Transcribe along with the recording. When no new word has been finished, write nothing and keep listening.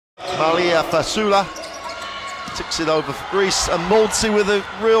Malia Fasula ticks it over for Greece, and Mulzi with a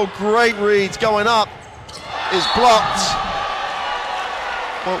real great read going up is blocked.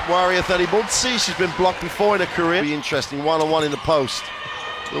 Won't worry Etheli Mulzi, she's been blocked before in her career. Be interesting, one-on-one in the post.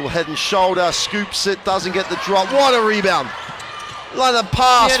 Little head and shoulder, scoops it, doesn't get the drop. What a rebound! Like a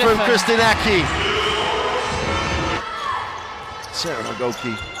pass from Kristinaki. Sarah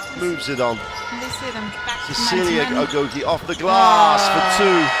Ogoki moves it on. Cecilia Ogoki off the glass for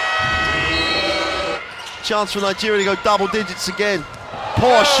two. Chance for Nigeria to go double digits again.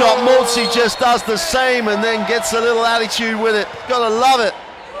 Poor shot, Mulzi just does the same and then gets a little attitude with it. Gotta love it.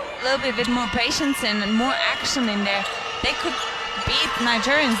 A little bit more patience and more action in there. They could beat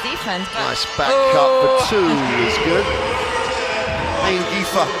Nigerians' defense. But nice back cut for two is good.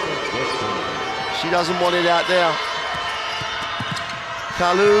 Gifa. She doesn't want it out there.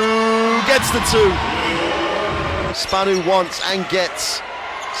 Kalu gets the two. Spanu wants and gets.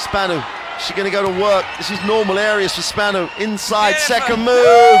 Spanu, she's going to go to work. This is normal areas for Spanu. Inside, second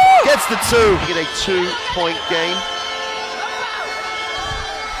move, gets the two. Get a 2-point game.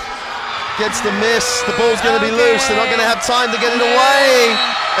 Gets the miss, the ball's going to be loose. They're not going to have time to get it away.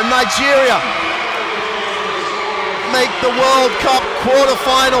 And Nigeria make the World Cup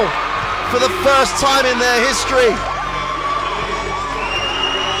quarterfinal for the first time in their history.